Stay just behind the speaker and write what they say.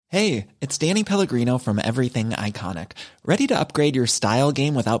Hey, it's Danny Pellegrino from Everything Iconic. Ready to upgrade your style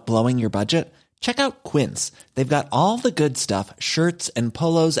game without blowing your budget? Check out Quince. They've got all the good stuff, shirts and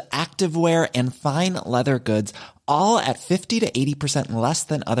polos, activewear, and fine leather goods, all at 50 to 80% less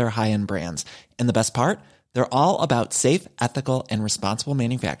than other high-end brands. And the best part? They're all about safe, ethical, and responsible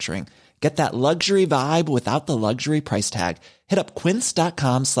manufacturing. Get that luxury vibe without the luxury price tag. Hit up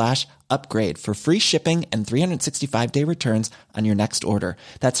quince.com/upgrade for free shipping and 365-day returns on your next order.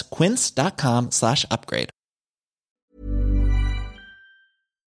 That's quince.com/upgrade.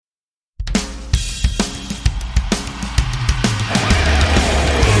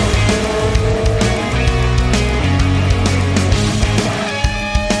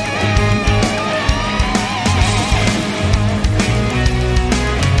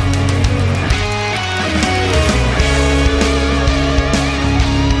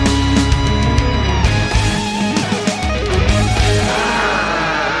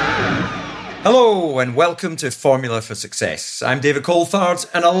 Hello and welcome to Formula for Success. I'm David Coulthard,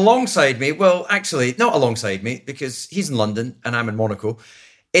 and alongside me, well, actually, not alongside me, because he's in London and I'm in Monaco,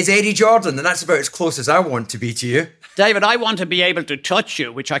 is Eddie Jordan, and that's about as close as I want to be to you. David, I want to be able to touch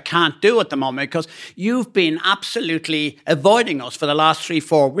you, which I can't do at the moment because you've been absolutely avoiding us for the last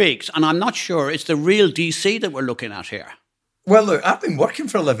 3-4 weeks, and I'm not sure it's the real DC that we're looking at here. Well, look, I've been working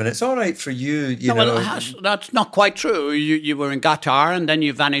for a living. It's all right for you, you know. Well, that's not quite true. You were in Qatar and then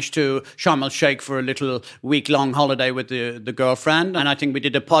you vanished to Sharm el-Sheikh for a little week-long holiday with the girlfriend. And I think we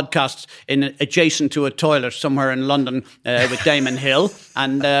did a podcast adjacent to a toilet somewhere in London with Damon Hill.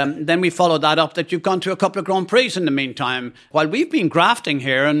 And then we followed that up that you've gone to a couple of Grand Prix in the meantime, while we've been grafting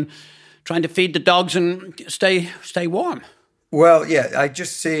here and trying to feed the dogs and stay warm. Well, yeah, I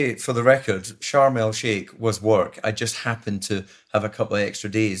just say for the record, Sharm el-Sheikh was work. I just happened to have a couple of extra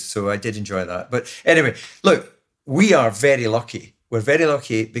days, so I did enjoy that. But anyway, look, we are very lucky. We're very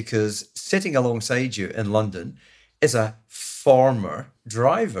lucky because sitting alongside you in London is a former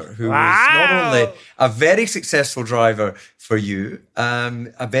driver who was not only a very successful driver for you,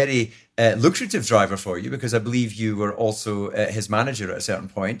 a very lucrative driver for you, because I believe you were also his manager at a certain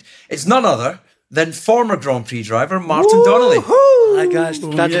point. It's none other than former Grand Prix driver Martin Donnelly. Hi guys,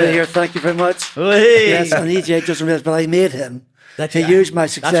 glad to be here. Thank you very much. Hey. Yes, and EJ doesn't realise, but I made him. He used my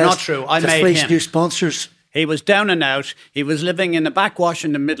success. That's not true. I to made fleece him. new sponsors. He was down and out. He was living in the backwash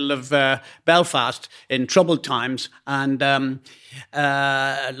in the middle of Belfast in troubled times. And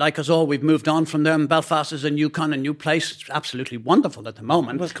like us all, we've moved on from there. And Belfast is a new place. It's absolutely wonderful at the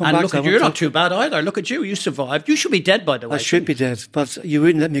moment. And look at you, you're not too bad either. Look at you, you survived. You should be dead, by the way. I should be dead, but you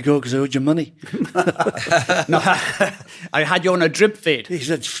wouldn't let me go because I owed you money. No, I had you on a drip feed. He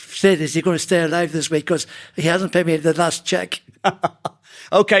said, is he going to stay alive this week? Because he hasn't paid me the last check.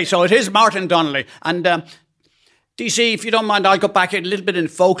 Okay, so it is Martin Donnelly. And DC, if you don't mind, I'll go back a little bit in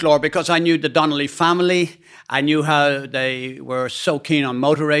folklore because I knew the Donnelly family. I knew how they were so keen on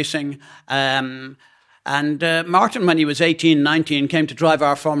motor racing. And Martin, when he was 18, 19, came to drive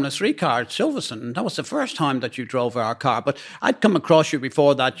our Formula 3 car at Silverstone. That was the first time that you drove our car. But I'd come across you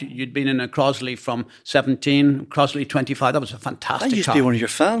before that. You'd been in a Crosley from 17, Crosley 25. That was a fantastic car. I used to be one of your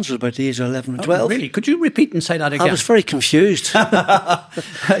fans about the age of 11 and 12. Really? Could you repeat and say that again? I was very confused.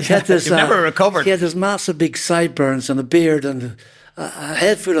 You've never recovered. He had this massive big sideburns and a beard and a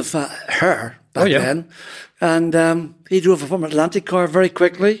head full of hair back then. And he drove a Formula Atlantic car very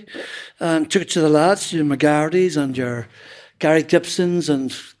quickly and took it to the lads, your McGarry's and your Gary Gibsons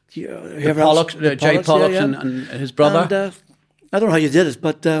and whoever else. Jay Pollocks and his brother. And, I don't know how you did it,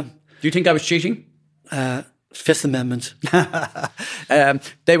 but... do you think I was cheating? Fifth Amendment.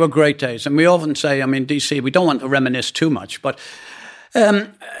 They were great days. And we often say, I mean, DC, we don't want to reminisce too much, but...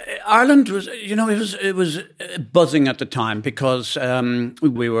 Ireland was, it was buzzing at the time because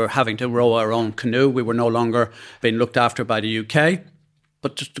we were having to row our own canoe. We were no longer being looked after by the UK.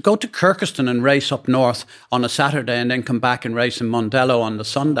 But just to go to Kirkeston and race up north on a Saturday and then come back and race in Mondello on the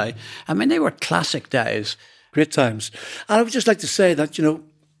Sunday, I mean, they were classic days. Great times. And I would just like to say that, I'm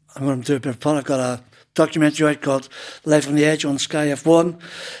going to do a bit of fun. I've got a documentary out called Life on the Edge on Sky F1,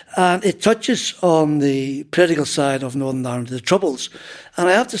 and it touches on the political side of Northern Ireland, the Troubles. And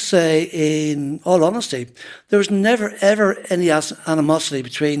I have to say, in all honesty, there was never ever any animosity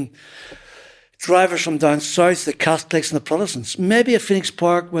between drivers from down south, the Catholics and the Protestants. Maybe at Phoenix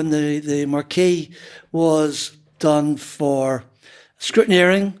Park when the marquee was done for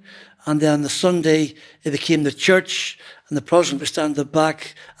scrutineering, and then the Sunday it became the church, and the Protestant would stand at the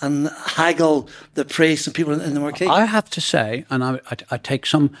back and haggle the priests and people in the marquee. I have to say, and I take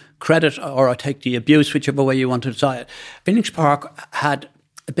some credit or I take the abuse, whichever way you want to say it, Phoenix Park had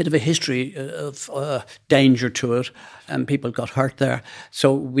a bit of a history of danger to it, and people got hurt there.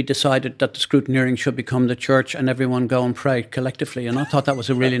 So we decided that the scrutineering should become the church, and everyone go and pray collectively. And I thought that was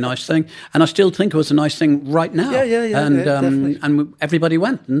a really nice thing, and I still think it was a nice thing right now. And everybody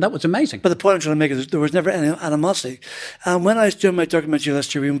went, and that was amazing. But the point I'm trying to make is there was never any animosity. And when I was doing my documentary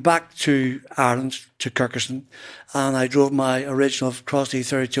last year, we went back to Ireland, to Kirkerson, and I drove my original Cross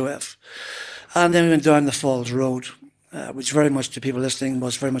E32F. And then we went down the Falls Road, which very much to people listening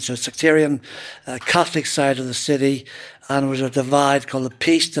was very much a sectarian Catholic side of the city, and there was a divide called the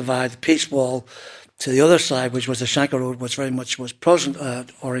Peace Divide, the Peace Wall, to the other side, which was the Shankill Road, which very much was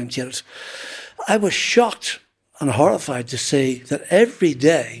Protestant orientated. I was shocked and horrified to see that every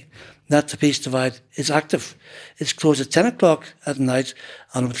day that the Peace Divide is active. It's closed at 10 o'clock at night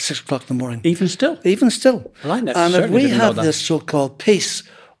and at 6 o'clock in the morning. Even still? Even still. Well, and if we have this so-called peace,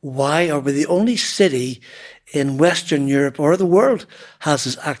 why are we the only city in Western Europe or the world has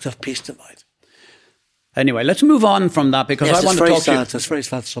this active Peace Divide? Anyway, let's move on from that because I want to talk to you. It's a very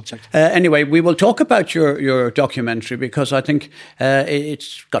sad subject. Anyway, we will talk about your documentary because I think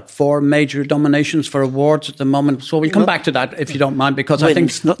it's got 4 major nominations for awards at the moment. So we'll come back to that if you don't mind, because I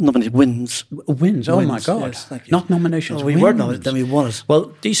think not nominated, wins. Wins. Oh my God! Yes, thank you. Not nominations. We were nominated, then we won it.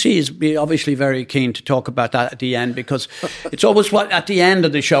 Well, DC is obviously very keen to talk about that at the end because it's always what at the end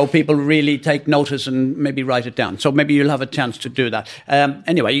of the show people really take notice and maybe write it down. So maybe you'll have a chance to do that.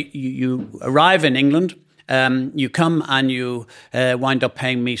 Anyway, you arrive in England. You come and you wind up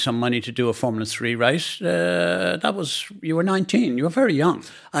paying me some money to do a Formula 3 race. You were 19. You were very young.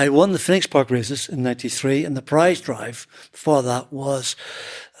 I won the Phoenix Park races in 93, and the prize drive for that was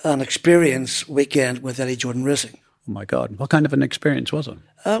an experience weekend with Eddie Jordan Racing. Oh my God. What kind of an experience was it?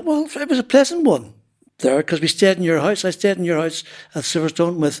 Well, it was a pleasant one there because we stayed in your house. I stayed in your house at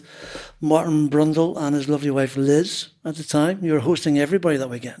Silverstone with Martin Brundle and his lovely wife Liz at the time. You were hosting everybody that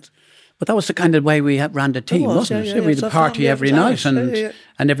weekend. But that was the kind of way we ran the team, wasn't it? We had a party every night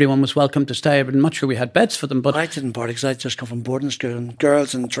and everyone was welcome to stay. I'm not sure we had beds for them. But I didn't party because I'd just come from boarding school and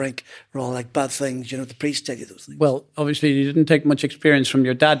girls and drink were all like bad things. The priest tell you those things. Well, obviously you didn't take much experience from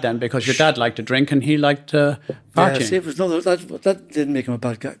your dad then because your dad liked to drink and he liked partying. That didn't make him a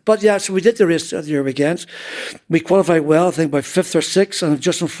bad guy. But yeah, so we did the race the year weekend. We qualified well, I think by 5th or 6th, and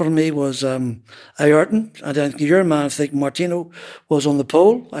just in front of me was Ayrton. And I think your man, I think Martino, was on the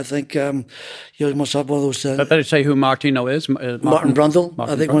pole. I think you must have one of those. I better say who Martino is. Martin Brundle.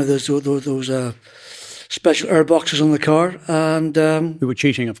 I think one of those special air boxes on the car. And who were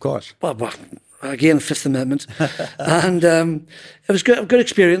cheating, of course. Well, again, Fifth Amendment. And it was a good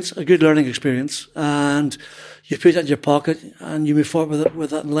experience, a good learning experience. And you put that in your pocket and you move forward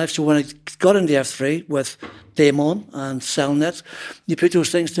with that in life. So when I got into F3 with Damon and Cellnet, you put those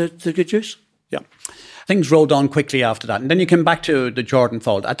things to good use. Yeah. Things rolled on quickly after that. And then you came back to the Jordan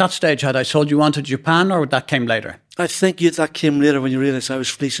fold. At that stage, had I sold you on to Japan or that came later? I think that came later when you realised I was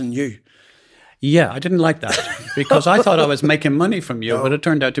fleecing you. Yeah, I didn't like that because I thought I was making money from you, but it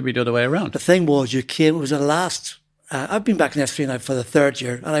turned out to be the other way around. The thing was, it was the last. I've been back in F3 now for the 3rd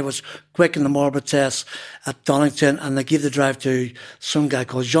year, and I was quick in the Marlborough test at Donington, and I gave the drive to some guy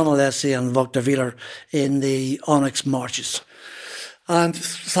called Jean Alessi and Vogt de Villers in the Onyx Marches. And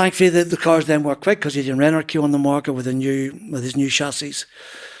thankfully, the cars then were quick because he didn't Renarque on the market with his new chassis.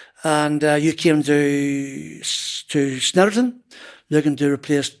 And you came to Snetterton looking to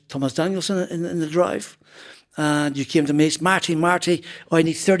replace Thomas Danielson in the drive. And you came to me, Marty, I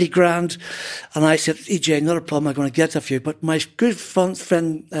need 30 grand. And I said, EJ, not a problem, I'm going to get that for you. But my good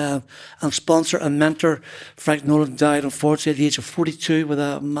friend and sponsor and mentor, Frank Nolan, died unfortunately at the age of 42 with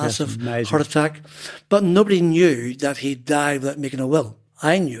a massive heart attack. But nobody knew that he died without making a will.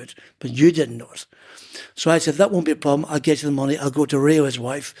 I knew it, but you didn't know it. So I said, that won't be a problem. I'll get you the money. I'll go to Rio, his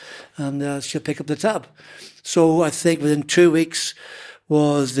wife, and she'll pick up the tab. So I think within 2 weeks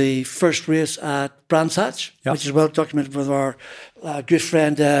was the first race at Brands Hatch, which is well documented with our good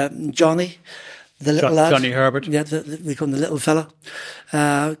friend Johnny, the little lad. Johnny Herbert. Yeah, we call him the little fella,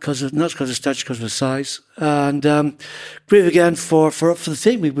 not because of stature, because of his size. And great again for the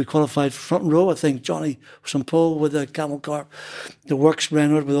team. We qualified front row. I think Johnny was on pole with a camel car. The works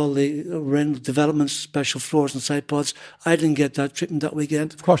ran out with all the Renault developments, special floors and side pods. I didn't get that treatment that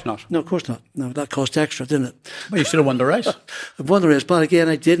weekend. Of course not. No, of course not. No, that cost extra, didn't it? Well, you should have won the race. I won the race, but again,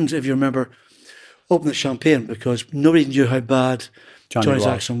 I didn't, if you remember, open the champagne because nobody knew how bad Johnny's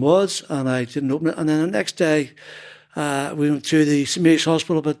accident was, and I didn't open it. And then the next day, we went to the St Mary's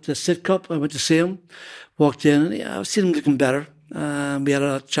Hospital at the Sid Cup. I went to see him, walked in, and I've seen him looking better. We had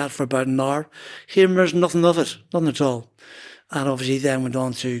a chat for about an hour. He remembers nothing of it, nothing at all. And obviously then went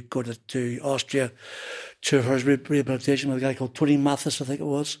on to go to Austria to his rehabilitation with a guy called Tony Mathis, I think it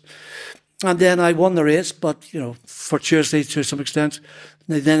was. And then I won the race, but, fortuitously to some extent.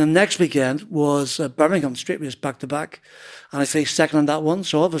 And then the next weekend was Birmingham straight race back to back. And I finished second on that one.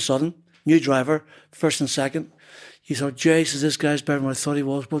 So all of a sudden, new driver, first and second. He thought, Jay says, this guy's better than I thought he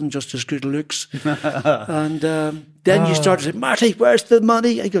was. Wasn't just as good looks. And then you start to say, Marty, where's the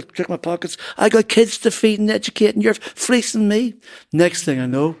money? I got to check my pockets. I got kids to feed and educate, and you're fleecing me. Next thing I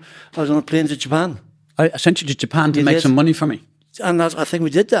know, I was on a plane to Japan. I sent you to Japan to make some money for me. And I think we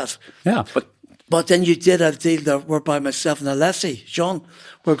did that. Yeah, But then you did a deal that whereby myself and Alessi, Jean,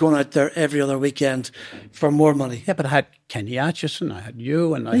 were going out there every other weekend for more money. Yeah, but I had Kenny Atchison, I had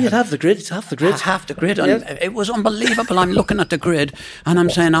you, and You'd have the grid. It's half the grid. Half the grid. Yeah. And it was unbelievable. I'm looking at the grid and I'm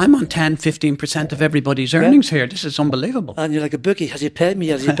saying I'm on 10, 15% of everybody's earnings here. This is unbelievable. And you're like a bookie. Has he paid me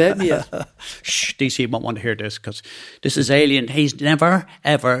yet? Has he paid me yet? Shh, DC won't want to hear this because this is alien. He's never,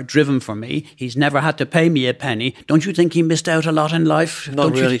 ever driven for me. He's never had to pay me a penny. Don't you think he missed out a lot in life?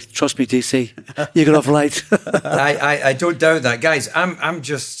 Not really. Trust me, DC. You got off light. I don't doubt that. Guys, I'm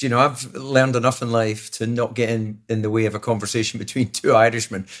just, I've learned enough in life to not get in the way of a conversation between two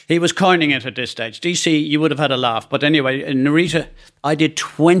Irishmen. He was coining it at this stage. DC, you would have had a laugh. But anyway, in Narita, I did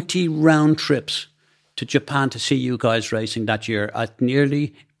 20 round trips to Japan to see you guys racing that year. It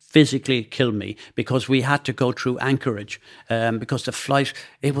nearly physically killed me because we had to go through Anchorage because the flight,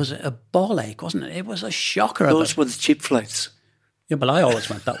 it was a ball ache, wasn't it? It was a shocker. Those were the cheap flights. Yeah, but I always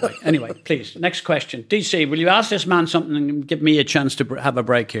went that way. Anyway, please, next question. DC, will you ask this man something and give me a chance to have a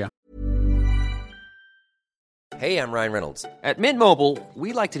break here? Hey, I'm Ryan Reynolds. At Mint Mobile,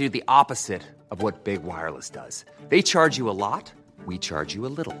 we like to do the opposite of what Big Wireless does. They charge you a lot, we charge you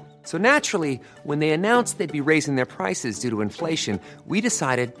a little. So naturally, when they announced they'd be raising their prices due to inflation, we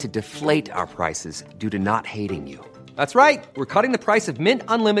decided to deflate our prices due to not hating you. That's right. We're cutting the price of Mint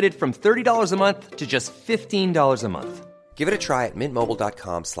Unlimited from $30 a month to just $15 a month. Give it a try at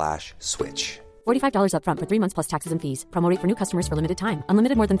mintmobile.com/switch. $45 up front for 3 months plus taxes and fees. Promo rate for new customers for limited time.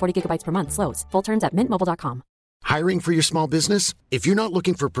 Unlimited more than 40 gigabytes per month. Slows full terms at mintmobile.com. Hiring for your small business? If you're not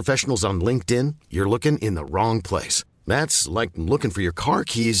looking for professionals on LinkedIn, you're looking in the wrong place. That's like looking for your car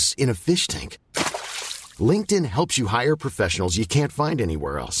keys in a fish tank. LinkedIn helps you hire professionals you can't find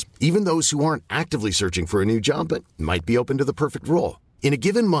anywhere else, even those who aren't actively searching for a new job but might be open to the perfect role. In a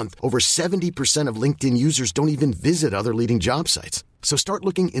given month, over 70% of LinkedIn users don't even visit other leading job sites. So start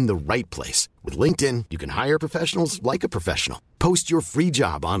looking in the right place. With LinkedIn, you can hire professionals like a professional. Post your free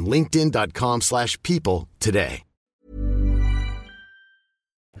job on linkedin.com/people today.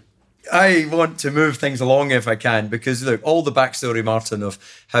 I want to move things along if I can, because look, all the backstory, Martin, of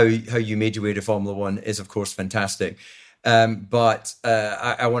how you made your way to Formula One is, of course, fantastic. But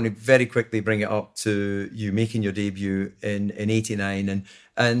I want to very quickly bring it up to you making your debut in '89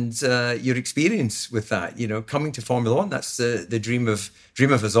 and your experience with that. Coming to Formula One, that's the dream of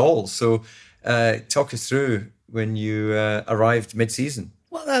us all. So talk us through when you arrived mid-season.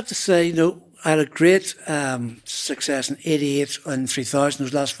 Well, I have to say, I had a great success in '88 and 3000.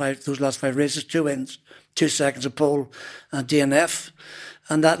 Those last five races, 2 wins, 2 seconds of pole, and DNF.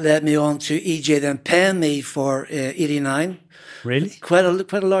 And that led me on to EJ then paying me for '89. Really? Quite a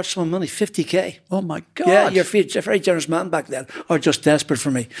large sum of money, 50k. Oh my God! Yeah, you're a very generous man back then, or just desperate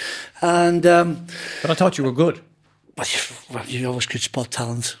for me. And but I thought you were good. Well, you always could spot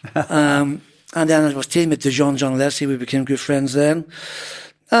talent. And then I was teammate to John Alessi. We became good friends then.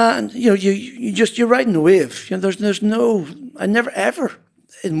 And you're riding the wave. I never ever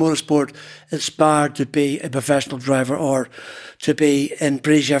in motorsport aspired to be a professional driver or to be in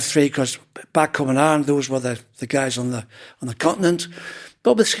British F3, because back home in Ireland, those were the guys on the continent.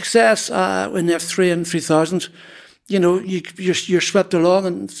 But with success in F3 and 3000, you're swept along,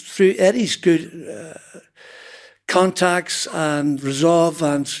 and through Eddie's good contacts and resolve,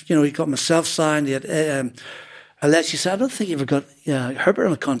 and he got myself signed. He had Alessi said, I don't think you ever got Herbert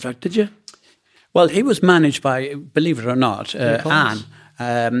on a contract, did you? Well, he was managed by, believe it or not, Anne,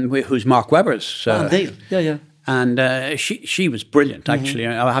 who's Mark Webber's. Neil, yeah. And she was brilliant, actually.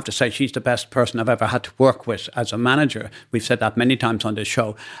 Mm-hmm. I have to say, she's the best person I've ever had to work with as a manager. We've said that many times on this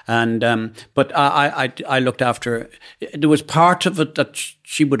show. And but I looked after. There was part of it that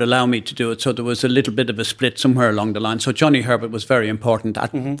she would allow me to do it, so there was a little bit of a split somewhere along the line. So Johnny Herbert was very important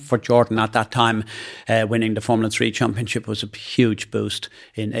for Jordan at that time. Winning the Formula 3 championship was a huge boost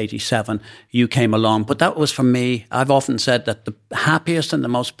in '87. You came along, but that was for me. I've often said that the happiest and the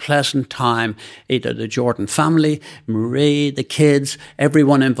most pleasant time, either the Jordan family, Marie, the kids,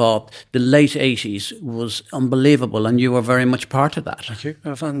 everyone involved, the late '80s was unbelievable, and you were very much part of that. Thank you.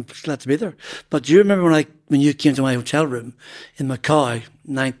 I'm glad to be there. But do you remember when you came to my hotel room in Mackay,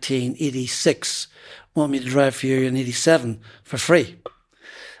 1986, wanted me to drive for you in 87 for free.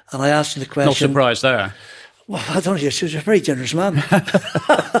 And I asked you the question. No surprise there. Well, I don't know. She was a very generous man.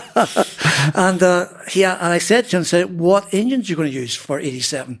 And I said to him, what engines are you going to use for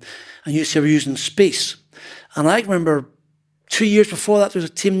 87? And you said, we're using Spice. And I remember 2 years before that, there was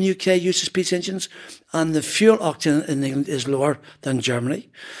a team in the UK used Spice engines, and the fuel octane in England is lower than Germany.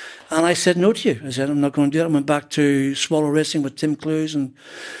 And I said no to you. I said, I'm not going to do it. I went back to Swallow Racing with Tim Clues, and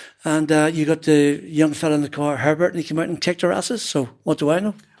you got the young fella in the car, Herbert, and he came out and kicked our asses. So what do I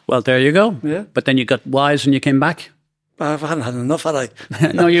know? Well, there you go. Yeah. But then you got wise and you came back. I hadn't had enough, had I?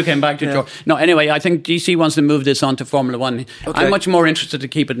 No, you came back to George. No, anyway, I think DC wants to move this on to Formula One. Okay. I'm much more interested to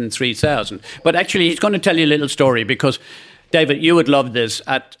keep it in 3000. But actually, he's going to tell you a little story because, David, you would love this.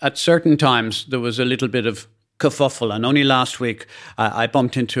 At certain times, there was a little bit of kerfuffle. And only last week, I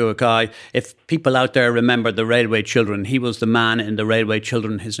bumped into a guy. If people out there remember the Railway Children, he was the man in the Railway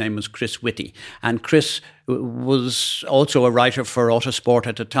Children. His name was Chris Whitty. And Chris was also a writer for Autosport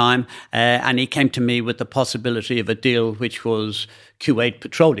at the time. And he came to me with the possibility of a deal which was Q8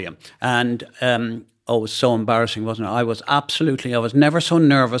 Petroleum. And it was so embarrassing, wasn't it? I was never so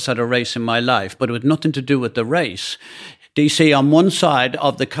nervous at a race in my life, but it had nothing to do with the race. DC, on one side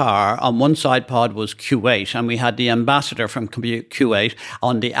of the car, on one side pod was Q8, and we had the ambassador from Q8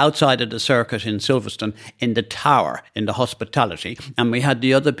 on the outside of the circuit in Silverstone in the tower, in the hospitality, and we had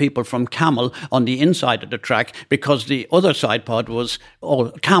the other people from Camel on the inside of the track because the other side pod was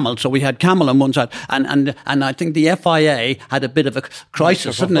all Camel, so we had Camel on one side, and I think the FIA had a bit of a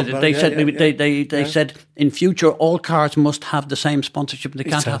crisis, didn't it? They said in future all cars must have the same sponsorship. They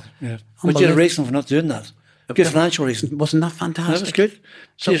can't have. Yeah. But you had a reason for not doing that. Good financial reason. Wasn't that fantastic? That was good.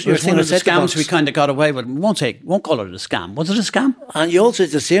 So it was one of the scams we kind of got away with. Won't call it a scam. Was it a scam? And you also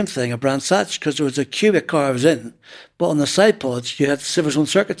did the same thing at Brands Hatch because there was a cubic car I was in, but on the side pods you had Silverstone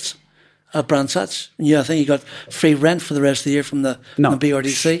circuits at Brands Hatch. And I think you got free rent for the rest of the year from the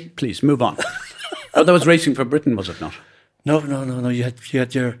BRDC. Please move on. Oh, that was Racing for Britain, was it not? No. You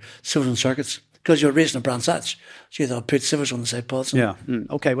had your Silverstone circuits. Because you're racing a Brands Hatch, so you thought put Silvers on the side pods. Yeah.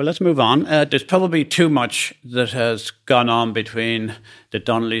 Okay, well, let's move on. There's probably too much that has gone on between the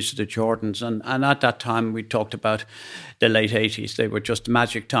Donnellys, the Jordans, and at that time we talked about the late 80s. They were just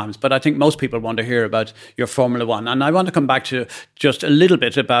magic times. But I think most people want to hear about your Formula One. And I want to come back to just a little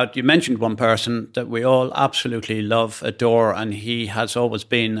bit about, you mentioned one person that we all absolutely love, adore, and he has always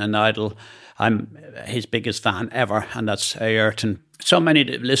been an idol. I'm his biggest fan ever, and that's Ayrton. So many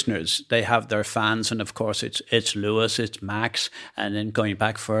listeners, they have their fans, and of course it's Lewis, it's Max, and then going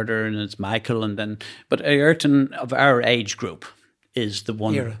back further, and it's Michael, but Ayrton of our age group is the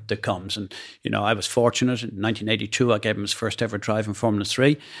one that comes. And, I was fortunate. In 1982, I gave him his first ever drive in Formula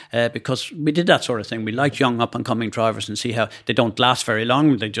 3 because we did that sort of thing. We like young up-and-coming drivers and see how they don't last very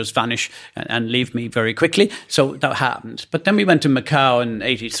long. They just vanish and leave me very quickly. So that happened. But then we went to Macau in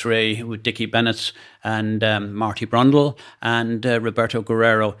 83 with Dickie Bennett and Marty Brundle and Roberto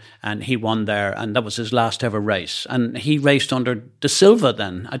Guerrero, and he won there, and that was his last ever race. And he raced under De Silva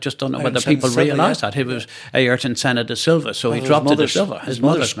then. I just don't know whether people realise that. He was Ayrton Senna De Silva, so he dropped to De Silva. His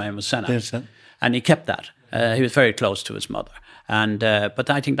mother's name was Senna, and he kept that. He was very close to his mother. And but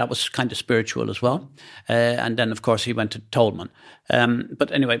I think that was kind of spiritual as well. And then, of course, he went to Tolman.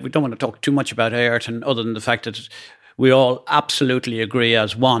 But anyway, we don't want to talk too much about Ayrton other than the fact that we all absolutely agree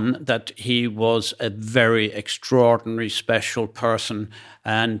as one that he was a very extraordinary, special person,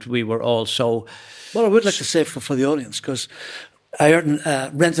 and we were all so... Well, I would like to say for the audience, because Ayrton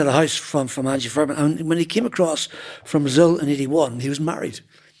rented a house from Angie Furman, and when he came across from Brazil in 81, he was married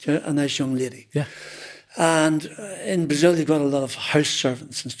to a nice young lady. Yeah. And in Brazil, they've got a lot of house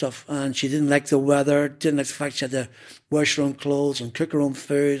servants and stuff, and she didn't like the weather, didn't like the fact she had to wash her own clothes and cook her own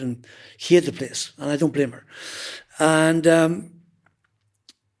food, and hated the place, and I don't blame her. And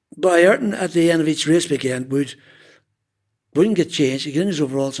but Ayrton, at the end of each race weekend, wouldn't get changed. He'd get in his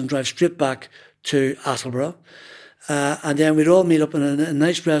overalls and drive straight back to Attleborough. And then we'd all meet up in a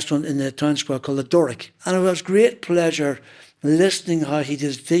nice restaurant in the town square called the Doric. And it was great pleasure listening how he did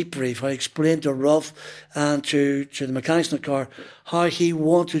his debrief, how he explained to Rolf and to the mechanics in the car how he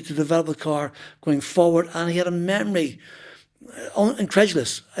wanted to develop the car going forward. And he had a memory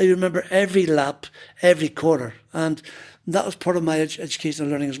incredulous. I remember every lap, every corner. And And that was part of my educational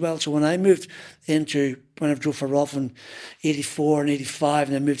learning as well. So when I moved when I drove for Rolf in 84 and 85,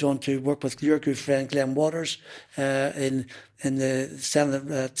 and I moved on to work with your good friend Glenn Waters in the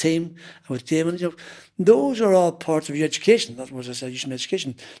Senna team, and with Damon, those are all parts of your education. That's what I said, using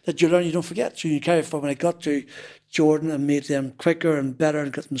education, that you learn, you don't forget. So you carry forward. When I got to Jordan and made them quicker and better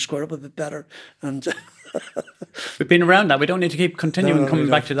and got them squared up a bit better. And we've been around that. We don't need to keep continuing coming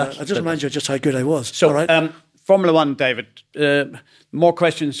back to that. I just remind you just how good I was. So, all right? Formula One, David. More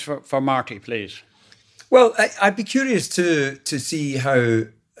questions for Marty, please. Well, I'd be curious to see how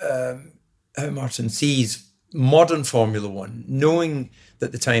Martin sees modern Formula One, knowing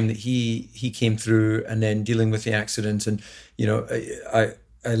that the time that he came through and then dealing with the accident, and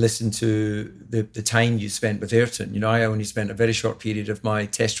I listened to the time you spent with Ayrton. I only spent a very short period of my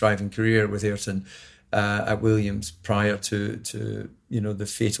test driving career with Ayrton at Williams prior to the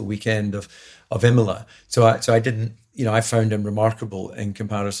fatal weekend of Imola. So I didn't. I found him remarkable in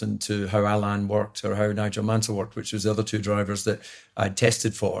comparison to how Alain worked or how Nigel Mansell worked, which was the other two drivers that I'd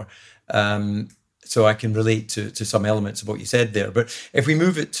tested for. So I can relate to some elements of what you said there. But if we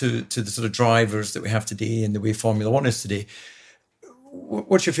move it to the sort of drivers that we have today and the way Formula One is today,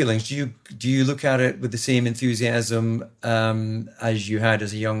 what's your feelings? Do you look at it with the same enthusiasm as you had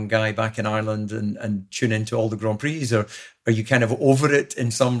as a young guy back in Ireland and tune into all the Grand Prix, or are you kind of over it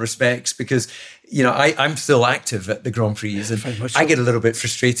in some respects? Because I'm still active at the Grand Prix, and I get a little bit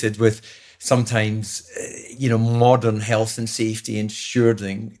frustrated with sometimes modern health and safety and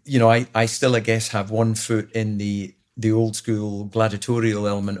stewarding. I still, I guess, have one foot in the old school gladiatorial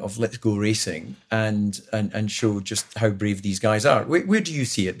element of let's go racing and show just how brave these guys are. Where do you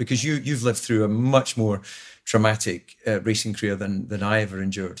see it? Because you've lived through a much more traumatic racing career than I ever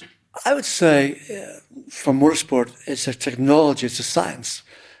endured. I would say for motorsport, it's a technology, it's a science.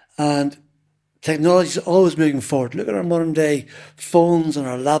 And technology is always moving forward. Look at our modern day phones and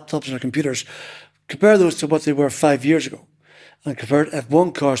our laptops and our computers. Compare those to what they were 5 years ago. And compare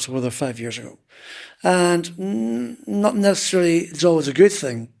F1 cars to what they were 5 years ago. And not necessarily it's always a good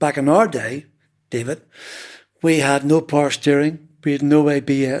thing. Back in our day, David, we had no power steering, we had no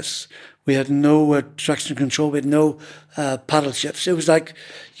ABS, we had no traction control, we had no paddle shifts. It was like,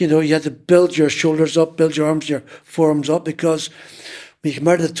 you had to build your shoulders up, build your arms, your forearms up, because when you come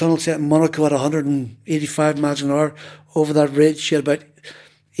out of the tunnel set in Monaco at 185 miles an hour over that ridge, you had about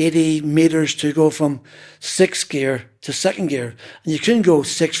 80 metres to go from 6th gear to 2nd gear. And you couldn't go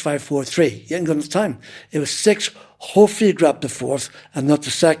 6, 5, 4, 3. You hadn't got enough time. It was 6, hopefully you grab the 4th and not the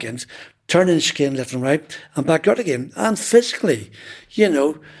 2nd, turn in the chicane left and right, and back out again. And physically,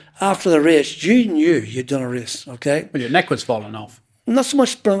 after the race, you knew you'd done a race, okay? Well, your neck was falling off. Not so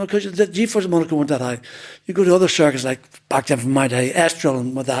much because the G-force in Monaco weren't that high. You go to other circuits like back then from my day, Estoril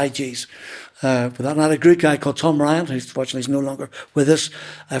and with the high Gs. With that, and I had a great guy called Tom Ryan, who's fortunately is no longer with us.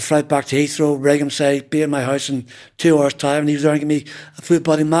 I fly back to Heathrow, Reghamsay, be in my house in 2 hours' time, and he was there to give me a full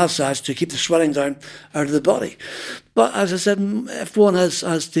body massage to keep the swelling down out of the body. But as I said, F1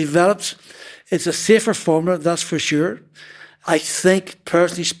 has developed. It's a safer formula, that's for sure. I think,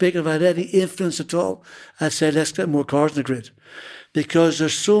 personally speaking, if I had any influence at all, I'd say let's get more cars in the grid. Because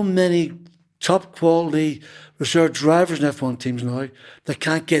there's so many top quality reserve drivers in F1 teams now that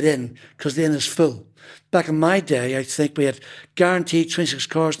can't get in because the inn is full. Back in my day, I think we had guaranteed 26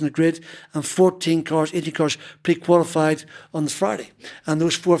 cars in the grid and 18 cars pre-qualified on the Friday. And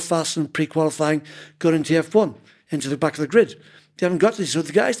those 4 fastest pre-qualifying got into F1, into the back of the grid. They haven't got these. So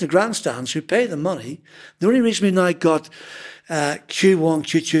the guys in the grandstands who pay the money, the only reason we now got Q1,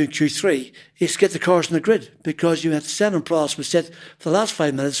 Q2, and Q3 is to get the cars in the grid, because you had Senna and Prost was set for the last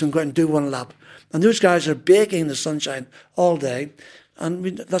 5 minutes and go out and do one lap. And those guys are baking in the sunshine all day,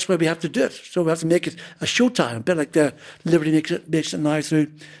 and that's why we have to do it. So we have to make it a showtime, a bit like the Liberty makes it now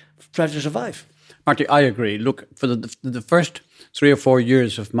through Drive to Survive. Marty, I agree. Look, for the first 3 or 4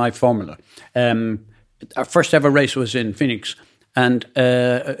 years of my formula, our first ever race was in Phoenix, and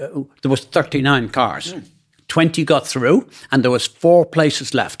there was 39 cars. 20 got through, and there was 4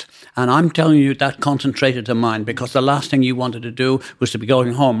 places left. And I'm telling you, that concentrated the mind, because the last thing you wanted to do was to be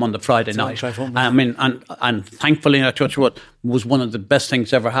going home on the Friday night. Home. I mean, and thankfully, I touch wood, was one of the best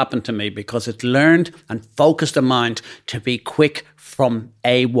things ever happened to me, because it learned and focused the mind to be quick from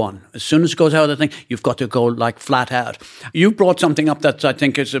A1. As soon as it goes out of the thing, you've got to go like flat out. You brought something up that I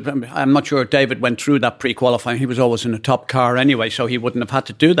think is, I'm not sure David went through that pre-qualifying. He was always in a top car anyway, so he wouldn't have had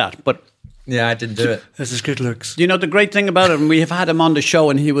to do that. But yeah, I didn't do it. This is good looks. You know, the great thing about it, and we have had him on the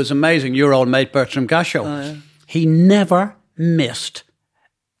show, and he was amazing, your old mate Bertram Gasho. Oh, yeah. He never missed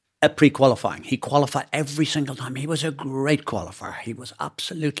at pre-qualifying. He qualified every single time. He was a great qualifier. He was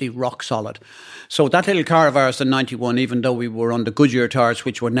absolutely rock solid. So that little car of ours, the 91, even though we were on the Goodyear tires,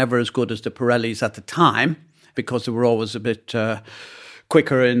 which were never as good as the Pirellis at the time, because they were always a bit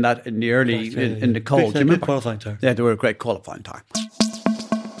quicker in the cold. Good qualifying tire. Yeah, they were a great qualifying tire.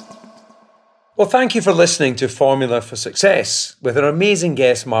 Well, thank you for listening to Formula for Success with our amazing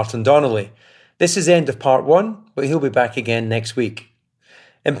guest, Martin Donnelly. This is the end of part 1, but he'll be back again next week.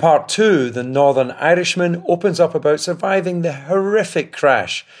 In part 2, the Northern Irishman opens up about surviving the horrific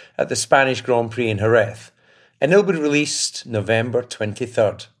crash at the Spanish Grand Prix in Jerez, and it'll be released November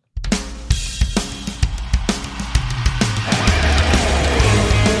 23rd.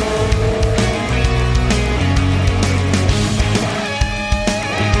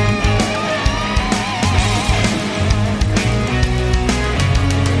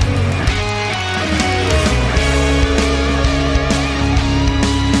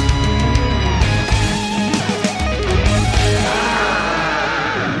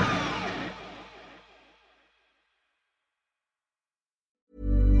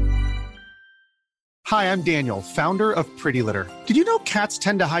 Hi, I'm Daniel, founder of Pretty Litter. Did you know cats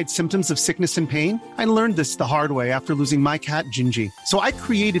tend to hide symptoms of sickness and pain? I learned this the hard way after losing my cat, Gingy. So I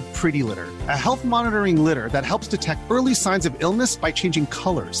created Pretty Litter, a health monitoring litter that helps detect early signs of illness by changing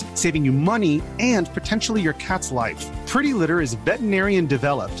colors, saving you money and potentially your cat's life. Pretty Litter is veterinarian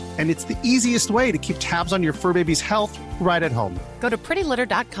developed, and it's the easiest way to keep tabs on your fur baby's health right at home. Go to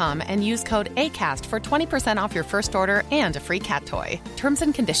prettylitter.com and use code ACAST for 20% off your first order and a free cat toy. Terms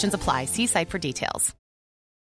and conditions apply. See site for details.